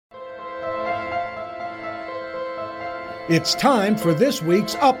It's time for this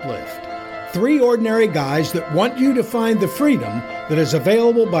week's UpLift. 3 ordinary guys that want you to find the freedom that is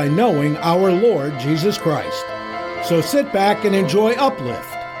available by knowing our Lord Jesus Christ. So sit back and enjoy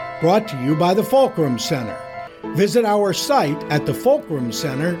UpLift, brought to you by the Fulcrum Center. Visit our site at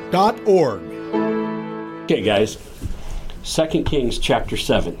thefulcrumcenter.org. Okay, guys. 2 Kings chapter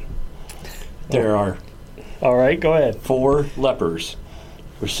 7. There are All right, go ahead. 4 lepers.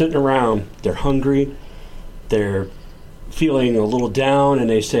 We're sitting around. They're hungry. They're feeling a little down, and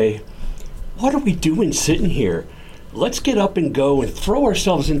they say, "What are we doing sitting here? Let's get up and go and throw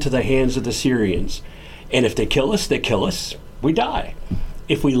ourselves into the hands of the Syrians. And if they kill us, they kill us. We die.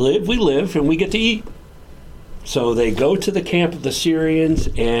 If we live, we live, and we get to eat." So they go to the camp of the Syrians,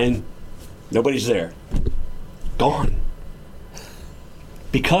 and nobody's there. Gone.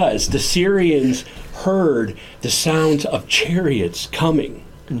 Because the Syrians heard the sounds of chariots coming.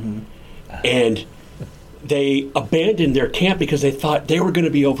 Mm-hmm. And they abandoned their camp because they thought they were going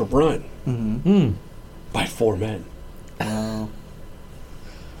to be overrun by 4 men. Wow.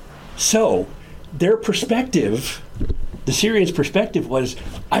 So their perspective, the Syrians' perspective was,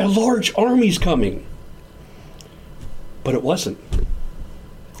 a large army's coming. But it wasn't.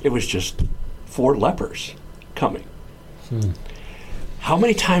 It was just 4 lepers coming. How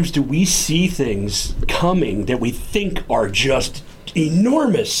many times do we see things coming that we think are just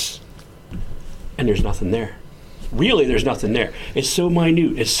enormous, and there's nothing there? Really, there's nothing there. It's so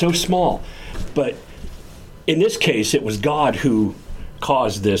minute, it's so small. But in this case, it was God who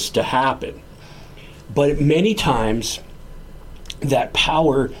caused this to happen. But many times, that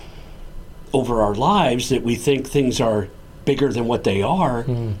power over our lives, that we think things are bigger than what they are,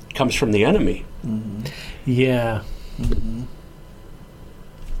 comes from the enemy. Yeah.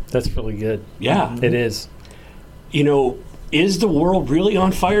 That's really good. Yeah. It is. You know, is the world really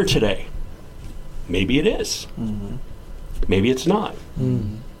on fire today? Maybe it is. Maybe it's not.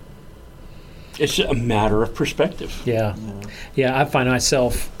 It's a matter of perspective. Yeah. Yeah, I find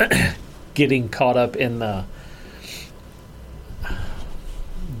myself getting caught up in the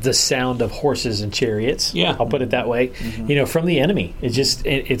sound of horses and chariots. Yeah. I'll put it that way. You know, from the enemy.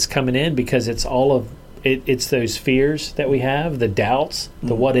 It's coming in because it's all of it's those fears that we have, the doubts,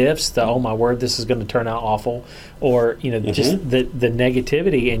 the what ifs, the oh my word, this is going to turn out awful, or you know, just the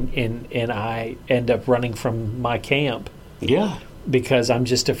negativity, and I end up running from my camp. Yeah. Because I'm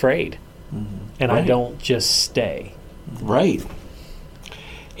just afraid, and I don't just stay. Right.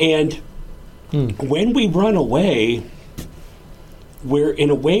 And when we run away,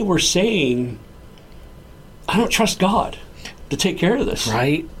 we're saying, I don't trust God to take care of this.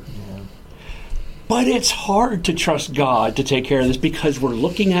 Right. But it's hard to trust God to take care of this because we're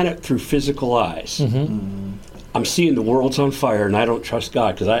looking at it through physical eyes. I'm seeing the world's on fire, and I don't trust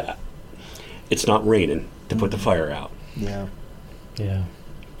God because it's not raining to put the fire out. Yeah. Yeah.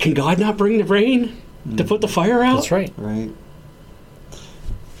 Can God not bring the rain to put the fire out? That's right. Right.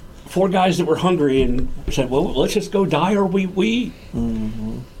 4 guys that were hungry and said, well, let's just go die or we eat.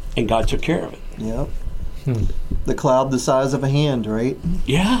 And God took care of it. Yep. The cloud the size of a hand, right?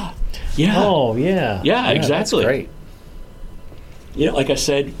 Yeah. Yeah. Oh, yeah. Yeah, exactly. That's great. You know, like I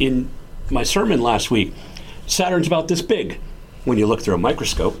said in my sermon last week, Saturn's about this big when you look through a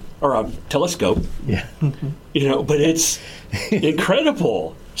microscope or a telescope. Yeah. You know, but it's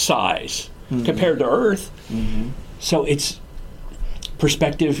incredible size compared to Earth. So it's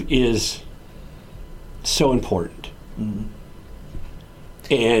perspective is so important.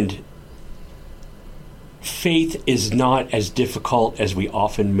 And faith is not as difficult as we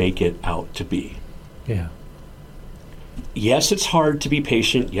often make it out to be. Yeah. Yes, it's hard to be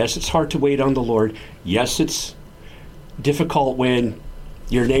patient. Yes, it's hard to wait on the Lord. Yes, it's difficult when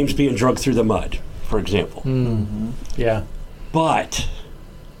your name's being dragged through the mud, for example. Yeah. But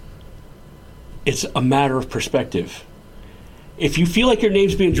it's a matter of perspective. If you feel like your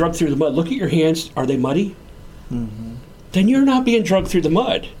name's being dragged through the mud, look at your hands. Are they muddy? Then you're not being dragged through the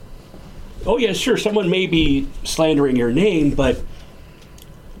mud. Oh, yeah, sure, someone may be slandering your name, but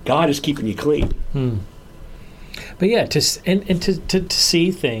God is keeping you clean. But yeah, to see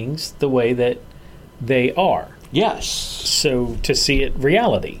things the way that they are. Yes. So to see it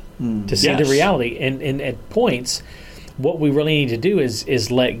reality, to see the reality, and at points, what we really need to do is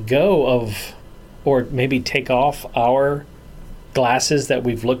let go of, or maybe take off our glasses that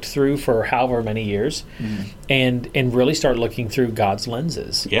we've looked through for however many years, and really start looking through God's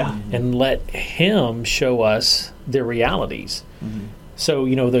lenses. Yeah. And let Him show us the realities. So,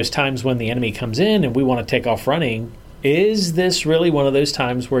 you know, those times when the enemy comes in and we want to take off running, is this really one of those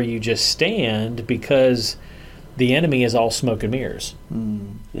times where you just stand because the enemy is all smoke and mirrors?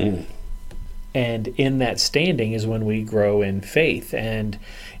 And in that standing is when we grow in faith. And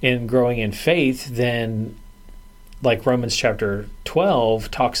in growing in faith, then, like Romans chapter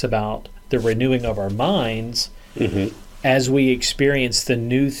 12 talks about the renewing of our minds, as we experience the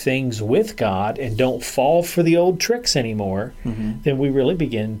new things with God and don't fall for the old tricks anymore, then we really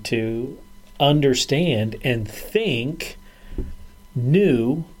begin to understand and think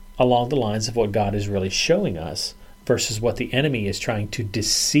new along the lines of what God is really showing us versus what the enemy is trying to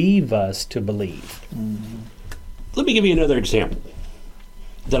deceive us to believe. Let me give you another example.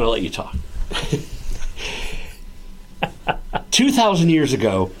 Then I'll let you talk. 2,000 years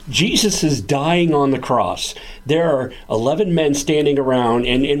ago, Jesus is dying on the cross. There are 11 men standing around,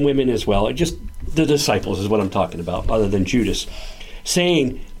 and women as well. Just the disciples is what I'm talking about, other than Judas,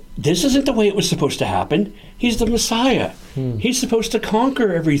 saying, this isn't the way it was supposed to happen. He's the Messiah. He's supposed to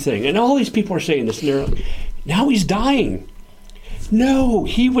conquer everything. And all these people are saying this, and they're like, now he's dying. No,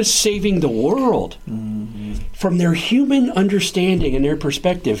 he was saving the world. From their human understanding and their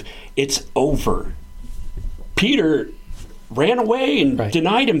perspective, it's over. Peter ran away and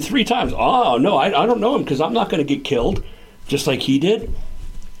denied him 3 times. Oh, no, I don't know him because I'm not going to get killed, just like he did.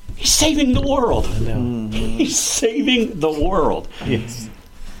 He's saving the world. He's saving the world. Yes.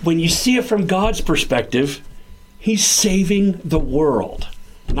 When you see it from God's perspective, he's saving the world,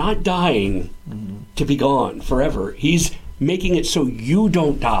 not dying to be gone forever. He's making it so you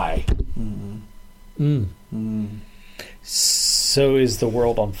don't die. So is the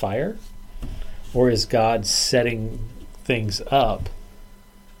world on fire? Or is God setting things up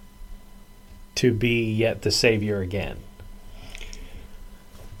to be yet the Savior again?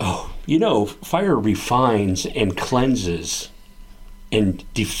 Oh, fire refines and cleanses and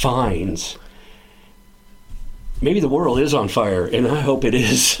defines. Maybe the world is on fire, and I hope it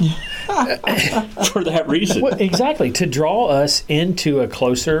is for that reason. Well, exactly, to draw us into a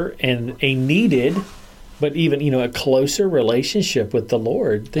closer and a needed, but even, a closer relationship with the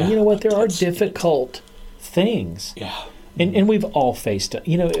Lord. Then you know what? There are difficult things. Yeah. And we've all faced,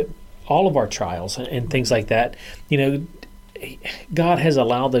 all of our trials and things like that. God has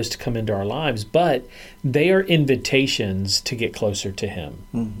allowed those to come into our lives, but they are invitations to get closer to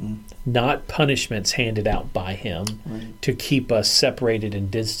Him, not punishments handed out by Him to keep us separated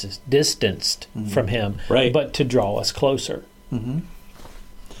and distanced from Him, but to draw us closer.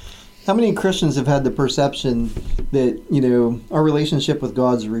 How many Christians have had the perception that, our relationship with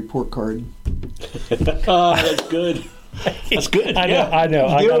God's a report card? Oh, that's good. That's good. I know.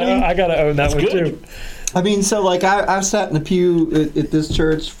 I gotta own that one too. I mean, so I've sat in the pew at this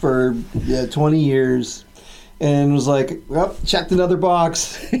church for 20 years and was like, well, checked another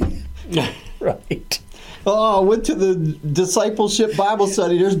box. Right. Oh, went to the discipleship Bible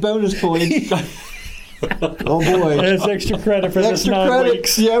study. There's bonus points. Oh boy. There's extra credit for this 9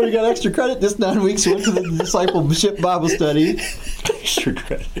 weeks. Yeah, we got extra credit this 9 weeks. Went to the discipleship Bible study. Extra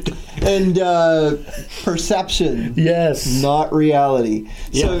credit. And perception. Yes. Not reality.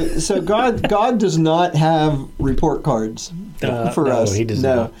 Yeah. So God does not have report cards for us. He does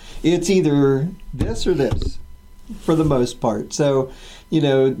not. It's either this or this for the most part. So,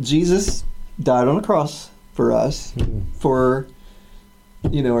 Jesus died on a cross for us for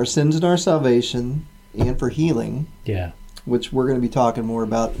our sins and our salvation and for healing. Yeah. Which we're going to be talking more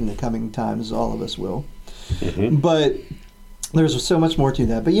about in the coming times, all of us will. But there's so much more to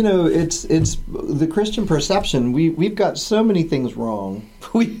that. But it's the Christian perception. We've got so many things wrong.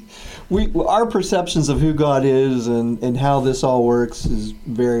 Our perceptions of who God is and how this all works is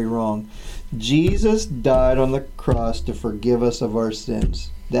very wrong. Jesus died on the cross to forgive us of our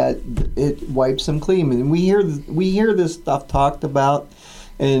sins. That it wipes them clean. And we hear this stuff talked about,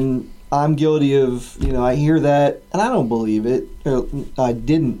 and I'm guilty of, I hear that, and I don't believe it. I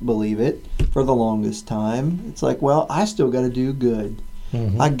didn't believe it for the longest time. It's like, well, I still got to do good.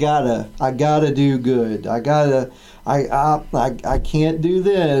 I gotta do good. I can't do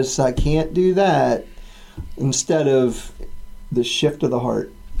this. I can't do that. Instead of the shift of the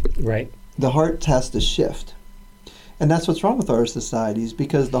heart. Right. The heart has to shift. And that's what's wrong with our societies,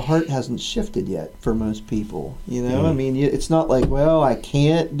 because the heart hasn't shifted yet for most people. I mean, it's not like, well, I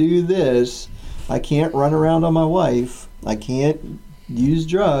can't do this. I can't run around on my wife. I can't use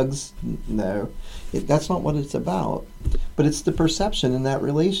drugs. No, that's not what it's about. But it's the perception in that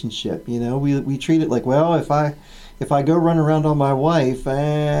relationship. We treat it like, well, if if I go run around on my wife,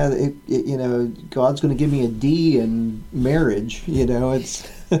 God's going to give me a D in marriage.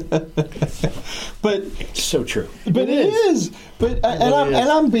 It's. But it's so true. But it is. But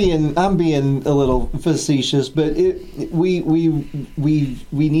I'm being a little facetious. But we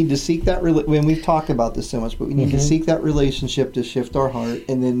need to seek that. When we've talked about this so much, but we need to seek that relationship to shift our heart,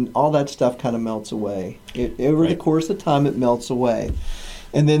 and then all that stuff kind of melts away. Over the course of time, it melts away,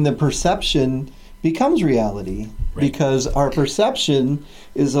 and then the perception becomes reality, because our perception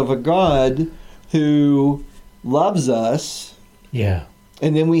is of a God who loves us. Yeah.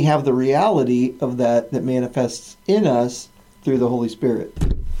 And then we have the reality of that manifests in us through the Holy Spirit.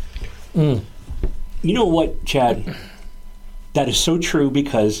 You know what, Chad? That is so true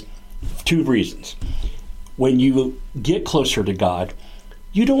because of two reasons. When you get closer to God,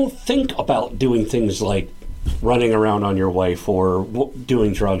 you don't think about doing things like running around on your wife or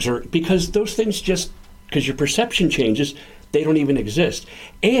doing drugs, or because those things because your perception changes, they don't even exist.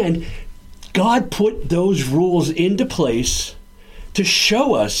 And God put those rules into place to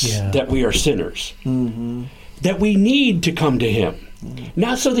show us that we are sinners, that we need to come to Him.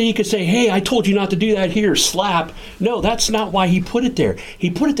 Not so that He could say, hey, I told you not to do that here, slap. No, that's not why He put it there. He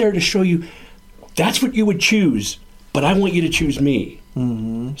put it there to show you that's what you would choose, but I want you to choose me.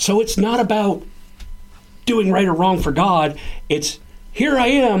 So it's not about doing right or wrong for God. It's, here I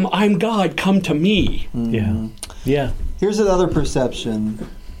am, I'm God, come to me. Yeah. Here's another perception,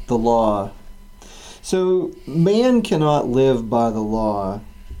 the law. So man cannot live by the law.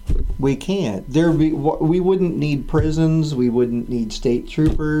 We can't. We wouldn't need prisons. We wouldn't need state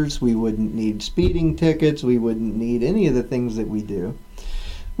troopers. We wouldn't need speeding tickets. We wouldn't need any of the things that we do.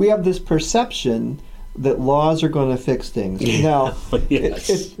 We have this perception that laws are going to fix things. Now,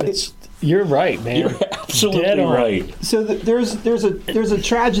 you're right, man. You're absolutely right. So there's a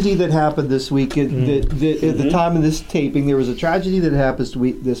tragedy that happened this week. At the time of this taping, there was a tragedy that happened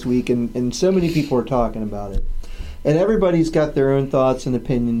this week, and so many people are talking about it. And everybody's got their own thoughts and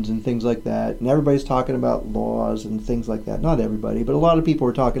opinions and things like that. And everybody's talking about laws and things like that. Not everybody, but a lot of people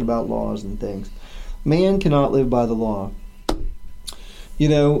are talking about laws and things. Man cannot live by the law.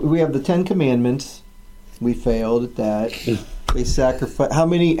 We have the 10 Commandments. We failed at that. They sacrifice. How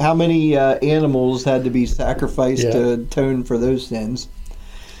many animals had to be sacrificed to atone for those sins?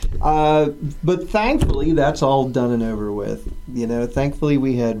 But thankfully, that's all done and over with. Thankfully,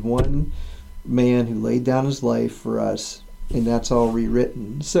 we had one man who laid down his life for us, and that's all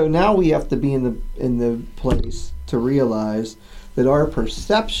rewritten. So now we have to be in the place to realize that our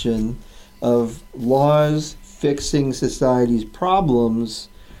perception of laws fixing society's problems,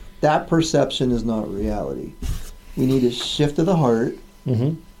 that perception is not reality. We need a shift of the heart,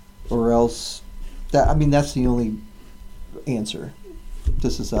 or else that's the only answer to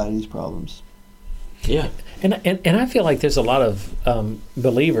society's problems. Yeah, and I feel like there's a lot of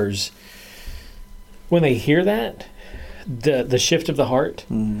believers, when they hear that, the shift of the heart,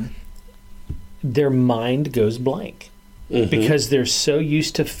 their mind goes blank. Because they're so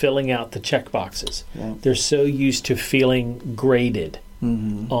used to filling out the check boxes. Yeah. They're so used to feeling graded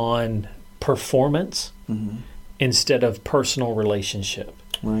on performance instead of personal relationship.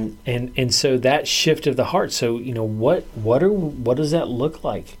 Right. And so that shift of the heart. So what does that look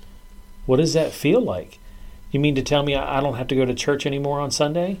like? What does that feel like? You mean to tell me I don't have to go to church anymore on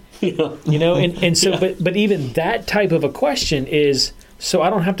Sunday? Yeah. And so but even that type of a question is, so I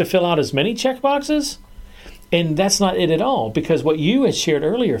don't have to fill out as many check boxes? And that's not it at all, because what you had shared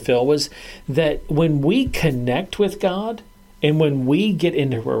earlier, Phil, was that when we connect with God and when we get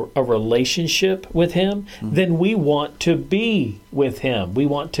into a relationship with Him, then we want to be with Him. We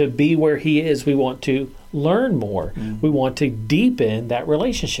want to be where He is. We want to learn more. We want to deepen that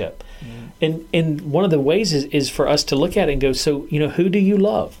relationship. And one of the ways is for us to look at it and go, so, who do you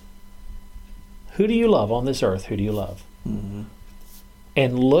love? Who do you love on this earth? Who do you love?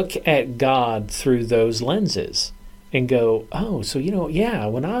 And look at God through those lenses and go, oh, so,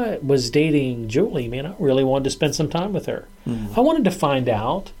 when I was dating Julie, man, I really wanted to spend some time with her. I wanted to find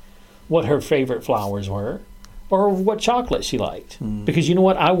out what her favorite flowers were or what chocolate she liked. Because you know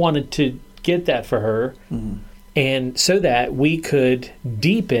what? I wanted to get that for her and so that we could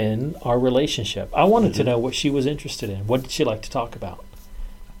deepen our relationship. I wanted to know what she was interested in. What did she like to talk about?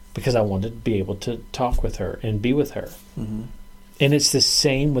 Because I wanted to be able to talk with her and be with her. And it's the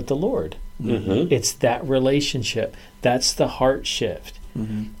same with the Lord. It's that relationship. That's the heart shift.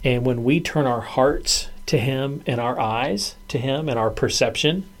 And when we turn our hearts to Him and our eyes to Him and our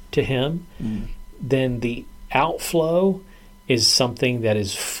perception to Him, then the outflow is something that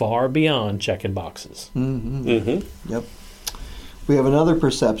is far beyond checking boxes. Yep. We have another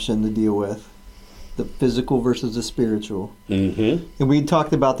perception to deal with. the physical versus the spiritual. Mm-hmm. And we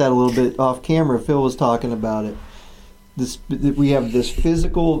talked about that a little bit off camera. Phil was talking about it. We have this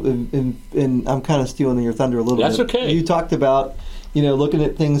physical, and I'm kind of stealing your thunder a little bit. That's okay. You talked about, looking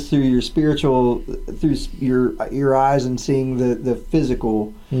at things through your spiritual, through your eyes, and seeing the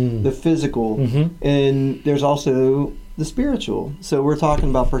physical, and there's also the spiritual. So we're talking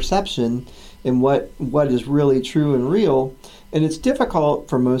about perception and what is really true and real, and it's difficult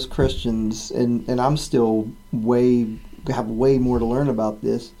for most Christians, and I'm still have way more to learn about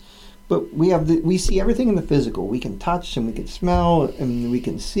this. But we see everything in the physical. We can touch and we can smell and we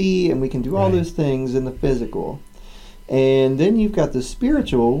can see and we can do all those things in the physical. And then you've got the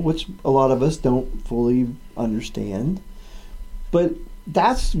spiritual, which a lot of us don't fully understand. But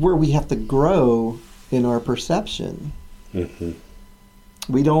that's where we have to grow in our perception. Mm-hmm.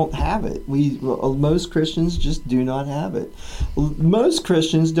 We don't have it. Most Christians just do not have it. Most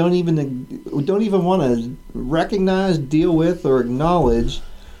Christians don't even want to recognize, deal with, or acknowledge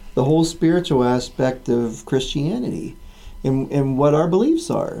the whole spiritual aspect of Christianity and what our beliefs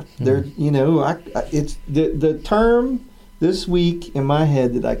are. They're, it's the term this week in my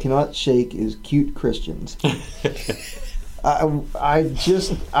head that I cannot shake is cute Christians.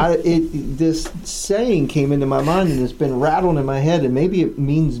 This saying came into my mind and it's been rattling in my head, and maybe it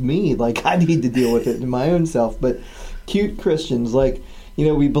means me, like I need to deal with it in my own self. But cute Christians, like,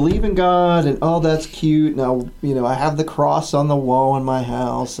 we believe in God and all that's cute. Now, I have the cross on the wall in my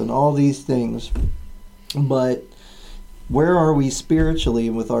house and all these things. But where are we spiritually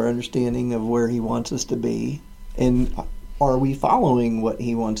with our understanding of where He wants us to be? And are we following what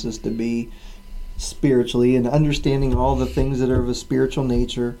He wants us to be spiritually and understanding all the things that are of a spiritual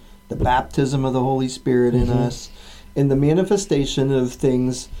nature, the baptism of the Holy Spirit in us, and the manifestation of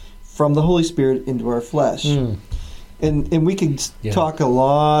things from the Holy Spirit into our flesh? And we could talk a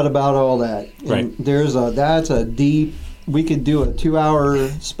lot about all that. And that's a deep. We could do a 2-hour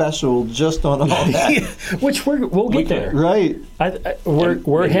special just on all that. Which we'll get there. Right.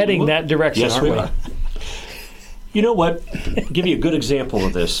 We're heading that direction, yes, aren't we? Are. You know what? I'll give you a good example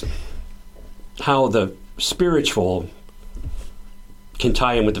of this. How the spiritual can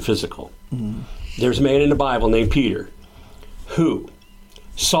tie in with the physical. Mm-hmm. There's a man in the Bible named Peter who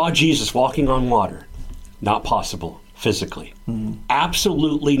saw Jesus walking on water. Not possible physically. Mm-hmm.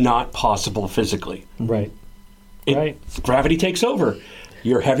 Absolutely not possible physically. Right. Gravity takes over.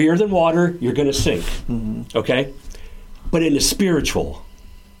 You're heavier than water, you're going to sink. Mm-hmm. Okay? But in the spiritual,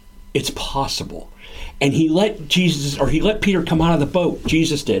 it's possible. And he let Peter come out of the boat,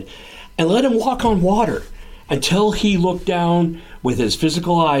 Jesus did, and let him walk on water until he looked down with his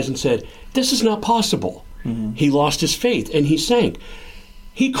physical eyes and said, this is not possible. Mm-hmm. He lost his faith and he sank.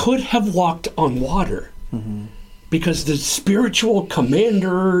 He could have walked on water. Mm-hmm. Because the spiritual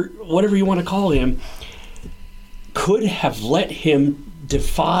commander, whatever you want to call him, could have let him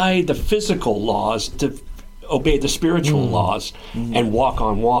defy the physical laws to obey the spiritual laws and walk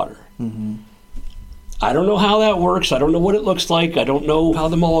on water. Mm-hmm. I don't know how that works. I don't know what it looks like. I don't know how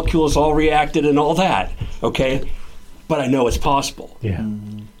the molecules all reacted and all that. Okay? But I know it's possible. Yeah.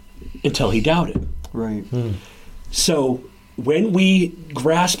 Until he doubted. Right. So when we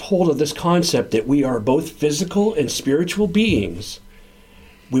grasp hold of this concept that we are both physical and spiritual beings,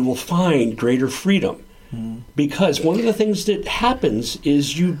 we will find greater freedom. Because one of the things that happens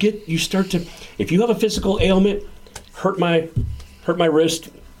is you start to, if you have a physical ailment, hurt my wrist,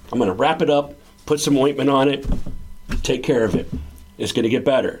 I'm going to wrap it up, put some ointment on it, take care of it. It's going to get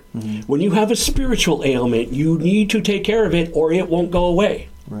better. Mm-hmm. When you have a spiritual ailment, you need to take care of it or it won't go away.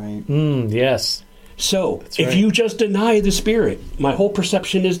 Right. Yes. So if you just deny the spirit, my whole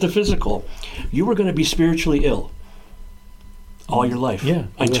perception is the physical, you are going to be spiritually ill all your life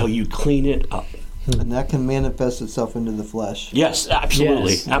until you clean it up. And that can manifest itself into the flesh. Yes,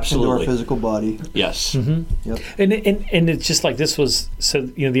 absolutely. Yes. Absolutely. Into our physical body. Yes. Mm-hmm. Yep. And it's just like this was, so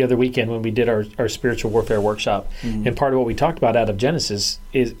the other weekend when we did our spiritual warfare workshop, and part of what we talked about out of Genesis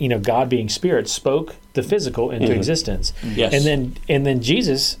is, God being spirit spoke the physical into existence. Yes. And then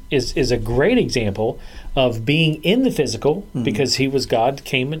Jesus is a great example of being in the physical because he was God,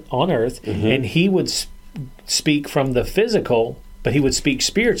 came on earth, and he would speak from the physical, but he would speak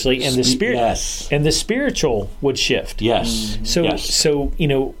spiritually, and the spirit and the spiritual would shift. Yes. So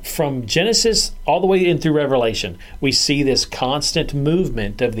from Genesis all the way in through Revelation, we see this constant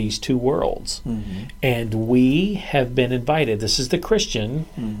movement of these two worlds, and we have been invited. This is the Christian.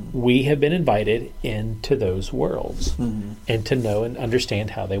 We have been invited into those worlds, and to know and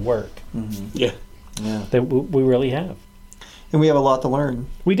understand how they work. Yeah. That we really have. And we have a lot to learn.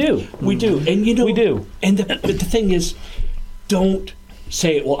 We do. We do. And we do. And the thing is, don't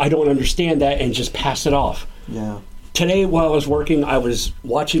say, well, I don't understand that, and just pass it off. Yeah. Today, while I was working, I was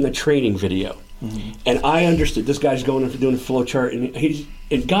watching a training video, and I understood this guy's going and doing a flow chart,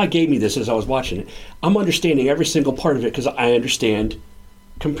 and God gave me this as I was watching it. I'm understanding every single part of it because I understand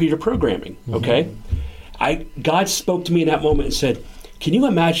computer programming. Okay, God spoke to me in that moment and said, "Can you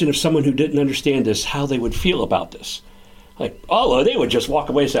imagine if someone who didn't understand this, how they would feel about this? Like, well, they would just walk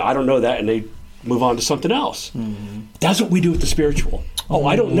away and say, I don't know that, and they move on to something else. That's what we do with the spiritual. Oh,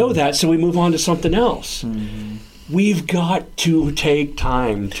 I don't know that, so we move on to something else. We've got to take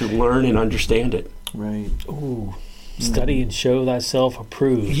time to learn and understand it. Right. Ooh. Study and show thyself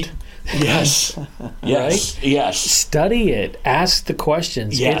approved. Yes. Yes. Right? Yes. Study it. Ask the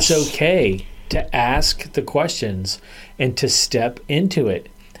questions. Yes. It's okay to ask the questions and to step into it.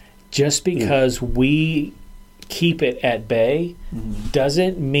 Just because we keep it at bay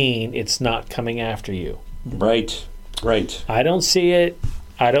doesn't mean it's not coming after you. Right. Right. I don't see it.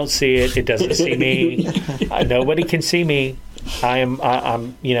 I don't see it. It doesn't see me. Nobody can see me. I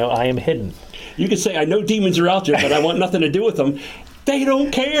am hidden. You can say, I know demons are out there, but I want nothing to do with them. They don't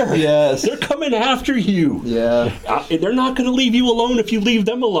care. Yes. They're coming after you. Yeah. They're not going to leave you alone if you leave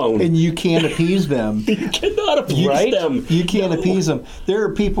them alone. And you can't appease them. You cannot appease them. You can't appease them. There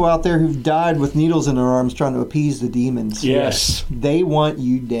are people out there who've died with needles in their arms trying to appease the demons. Yes. They want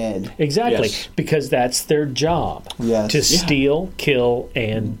you dead. Exactly. Yes. Because that's their job. Yes. To steal, kill,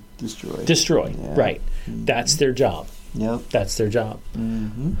 and destroy. Yeah. Right. That's their job. Yep. That's their job.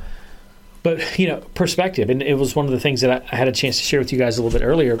 Mm-hmm. But, perspective, and it was one of the things that I had a chance to share with you guys a little bit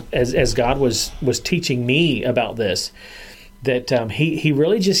earlier as God was teaching me about this, that he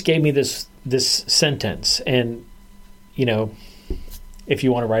really just gave me this sentence. And, if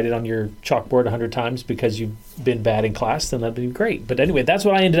you want to write it on your chalkboard 100 times because you've been bad in class, then that'd be great. But anyway, that's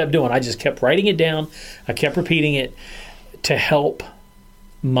what I ended up doing. I just kept writing it down. I kept repeating it to help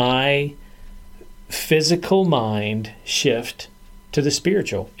my physical mind shift to the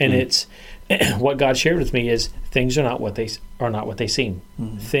spiritual. And it's what God shared with me is things are not what they seem.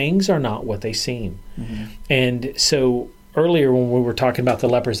 Things are not what they seem. And so earlier when we were talking about the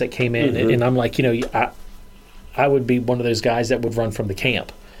lepers that came in, and I'm like, I would be one of those guys that would run from the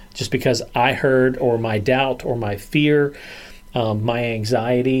camp just because I heard, or my doubt or my fear, my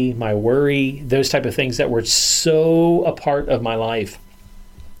anxiety, my worry, those type of things that were so a part of my life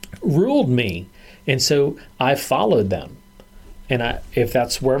ruled me. And so I followed them. And if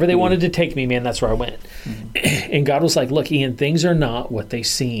that's wherever they wanted to take me, man, that's where I went. And God was like, look, Ian, things are not what they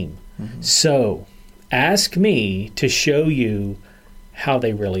seem. So ask me to show you how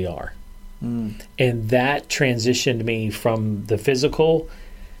they really are. And that transitioned me from the physical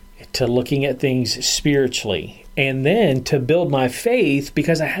to looking at things spiritually. And then to build my faith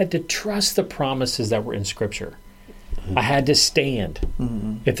because I had to trust the promises that were in Scripture. I had to stand.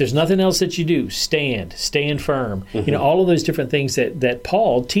 If there's nothing else that you do, stand firm. All of those different things that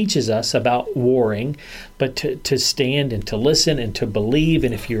Paul teaches us about warring, but to stand and to listen and to believe.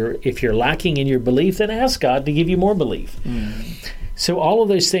 And if you're lacking in your belief, then ask God to give you more belief. So all of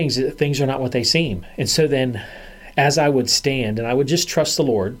those things are not what they seem. And so then as I would stand, and I would just trust the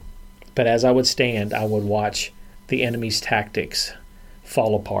Lord, but as I would stand, I would watch the enemy's tactics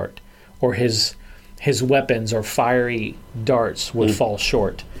fall apart, or his weapons or fiery darts would fall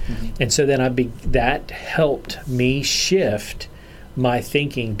short. And so then that helped me shift my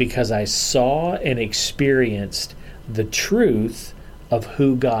thinking because I saw and experienced the truth of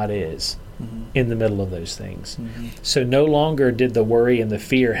who God is in the middle of those things. So no longer did the worry and the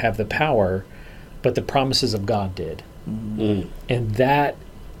fear have the power, but the promises of God did. And that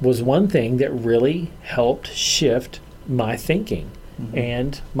was one thing that really helped shift my thinking.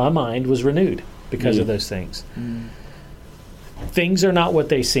 And my mind was renewed because of those things. Things are not what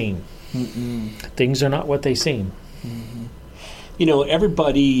they seem. Things are not what they seem.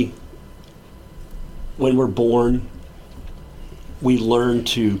 Everybody, when we're born, we learn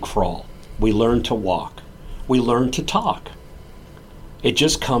to crawl. We learn to walk. We learn to talk. It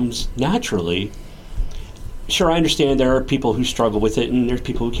just comes naturally. Sure, I understand there are people who struggle with it, and there's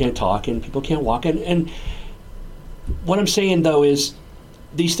people who can't talk, and people can't walk. And what I'm saying, though, is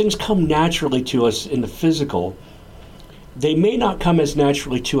these things come naturally to us in the physical. They may not come as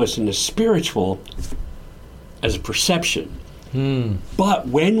naturally to us in the spiritual as a perception. But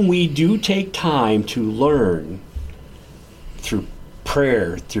when we do take time to learn through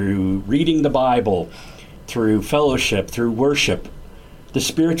prayer, through reading the Bible, through fellowship, through worship, the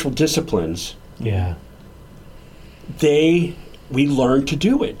spiritual disciplines, we learn to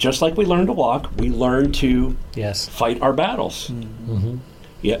do it. Just like we learn to walk, we learn to fight our battles.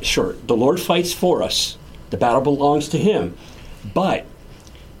 Yeah, sure. The Lord fights for us. The battle belongs to Him. But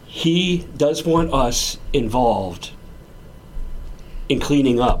He does want us involved in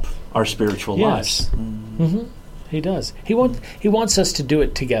cleaning up our spiritual lives. Mm-hmm. He does. He wants us to do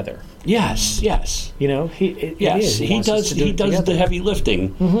it together. Yes. You know, he does the heavy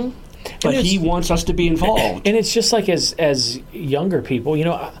lifting. Mm-hmm. But he wants us to be involved. And it's just like as younger people, you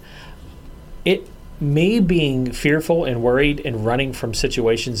know, me being fearful and worried and running from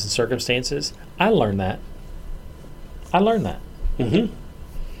situations and circumstances, I learned that. Mm-hmm.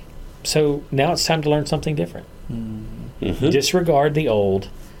 So now it's time to learn something different. Mm-hmm. Disregard the old,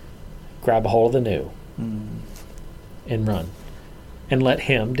 grab a hold of the new, and run. And let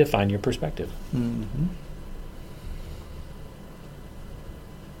him define your perspective. Mm-hmm.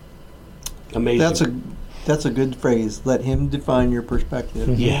 Amazing. That's a good phrase. Let him define your perspective.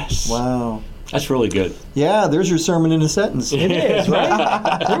 Mm-hmm. Yes. Wow. That's really good. Yeah, there's your sermon in a sentence. It is,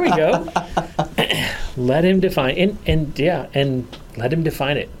 right? There we go. Let him define and let him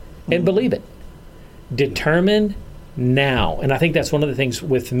define it and believe it. Determine now. And I think that's one of the things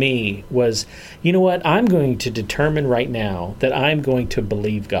with me was, you know what? I'm going to determine right now that I'm going to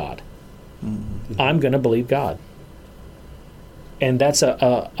believe God. Mm-hmm. I'm going to believe God. And that's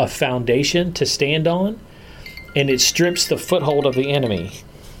a foundation to stand on, and it strips the foothold of the enemy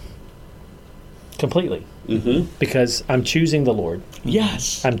completely. Mm-hmm. Because I'm choosing the Lord.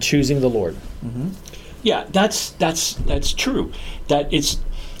 Yes. I'm choosing the Lord. Mm-hmm. Yeah, that's true. That it's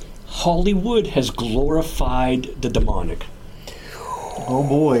Hollywood has glorified the demonic. Oh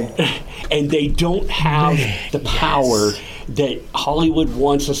boy. And they don't have the power that Hollywood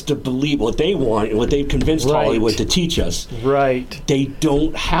wants us to believe, what they want and what they've convinced Hollywood to teach us. Right. They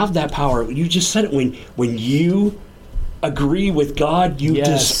don't have that power. You just said it. When you agree with God, you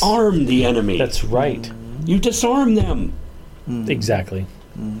disarm the enemy. That's right. You disarm them. Exactly.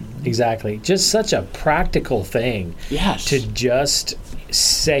 Exactly. Just such a practical thing. Yes. To just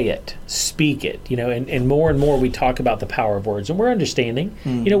say it, speak it, you know, and more we talk about the power of words, and we're understanding,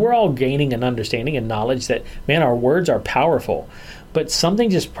 you know, we're all gaining an understanding and knowledge that, man, our words are powerful. But something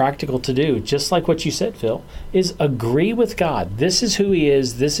just practical to do, just like what you said, Phil, is agree with God. This is who he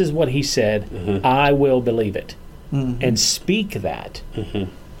is. This is what he said. Mm-hmm. I will believe it. Mm-hmm. And speak that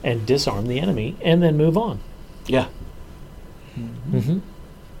and disarm the enemy and then move on. Yeah. Mm-hmm.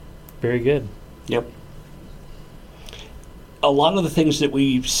 Very good. Yep. A lot of the things that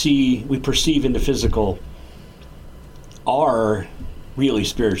we perceive in the physical are really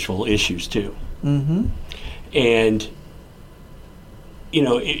spiritual issues too. Mm-hmm. And, you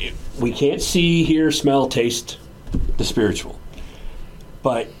know, we can't see, hear, smell, taste the spiritual.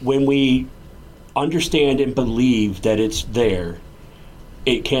 But when we understand and believe that it's there,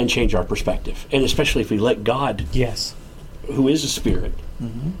 it can change our perspective. And especially if we let God, who is a spirit,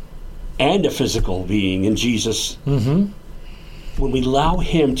 and a physical being in Jesus, when we allow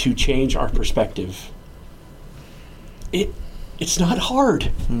him to change our perspective, it's not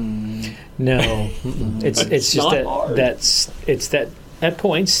hard. No, it's just that at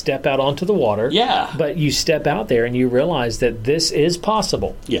points step out onto the water. Yeah, but you step out there and you realize that this is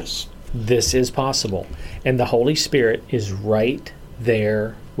possible. Yes, this is possible, and the Holy Spirit is right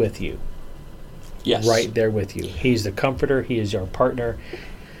there with you. Yes, right there with you. He's the comforter. He is your partner.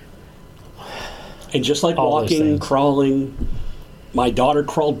 And just like walking, crawling, my daughter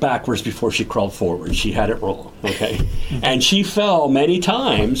crawled backwards before she crawled forward. She had it wrong, okay? And she fell many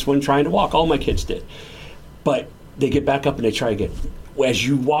times when trying to walk. All my kids did. But they get back up and they try again. As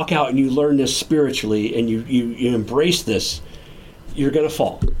you walk out and you learn this spiritually and you embrace this, you're going to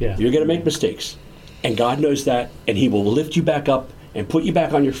fall. Yeah. You're going to make mistakes. And God knows that, and he will lift you back up and put you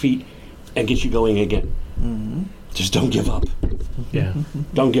back on your feet and get you going again. Mm-hmm. Just don't give up. Yeah.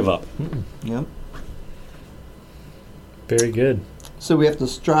 Don't give up. Yep. Very good. So we have to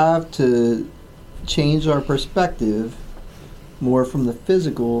strive to change our perspective more from the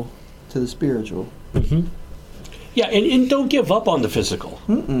physical to the spiritual. Mm-hmm. Yeah, and don't give up on the physical.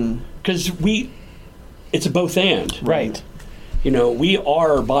 Because it's a both and. Right. You know, we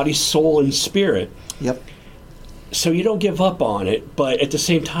are body, soul, and spirit. Yep. So you don't give up on it, but at the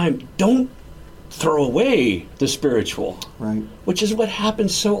same time, don't throw away the spiritual. Right. Which is what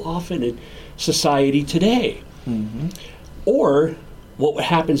happens so often in society today. Mm-hmm. Or what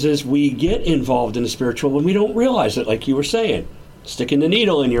happens is we get involved in the spiritual when we don't realize it, like you were saying, sticking the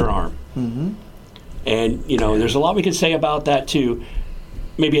needle in your arm. Mm-hmm. And, you know, there's a lot we can say about that, too,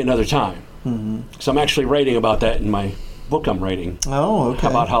 maybe another time. Mm-hmm. So I'm actually writing about that in my book I'm writing. Oh, okay.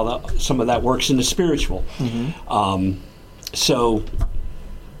 About how some of that works in the spiritual. Mm-hmm. So,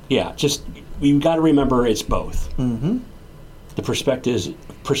 yeah, just we've got to remember it's both. Mm-hmm. The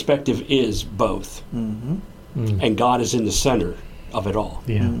perspective is both. Mm-hmm. And God is in the center of it all.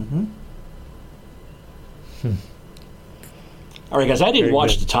 Yeah. Mm-hmm. All right, guys. I didn't Very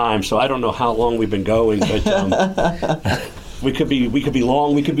watch good. the time, so I don't know how long we've been going, but we could be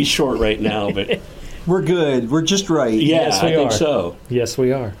long, we could be short right now, but We're good. We're just right. yeah, Yes, we I think are. so. Yes,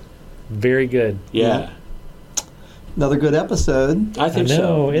 we are. Very good. Yeah, Another good episode. I I think know,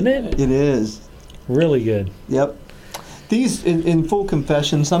 so. isn't it? It is. Really good. Yep. These, in full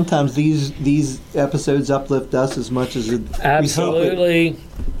confession, sometimes these episodes uplift us as much as it. Absolutely.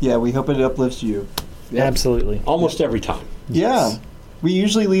 We hope it uplifts you. Yep. Absolutely. Almost every time. Yeah. We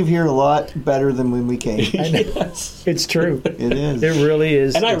usually leave here a lot better than when we came. Yes. It's true. It is. It really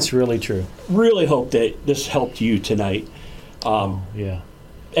is. And It's really true. Really hope that this helped you tonight. Yeah.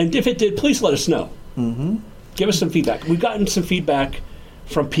 And if it did, please let us know. Mm-hmm. Give us some feedback. We've gotten some feedback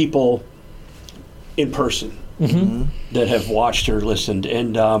from people in person that have watched or listened.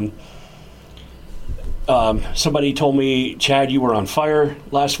 And somebody told me, Chad, you were on fire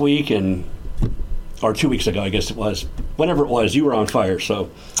last week, or 2 weeks ago, I guess it was. Whenever it was, you were on fire. So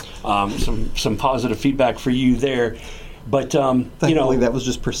some positive feedback for you there. But, Thankfully, that was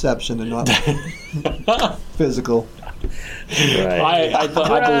just perception and not physical. Right. I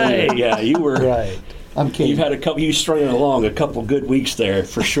believe it. Yeah, you were. Right. I'm kidding. You've had you strung along a couple good weeks there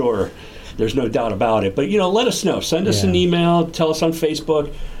for sure. There's no doubt about it. But let us know. Send us an email. Tell us on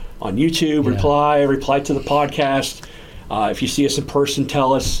Facebook, on YouTube. Yeah. Reply to the podcast. If you see us in person,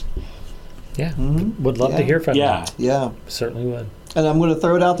 tell us. Yeah. Would love to hear from Yeah, you. Yeah. Certainly would. And I'm going to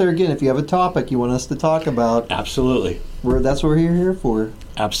throw it out there again. If you have a topic you want us to talk about, absolutely, that's what we're here for.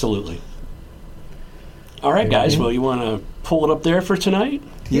 absolutely. All right, guys. Well, you want to pull it up there for tonight?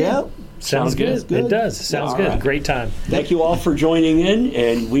 Yeah. Sounds good. good. It does. Sounds All good. right. Great time. Thank you all for joining in,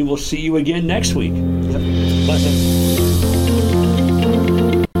 and we will see you again next week. Blessings.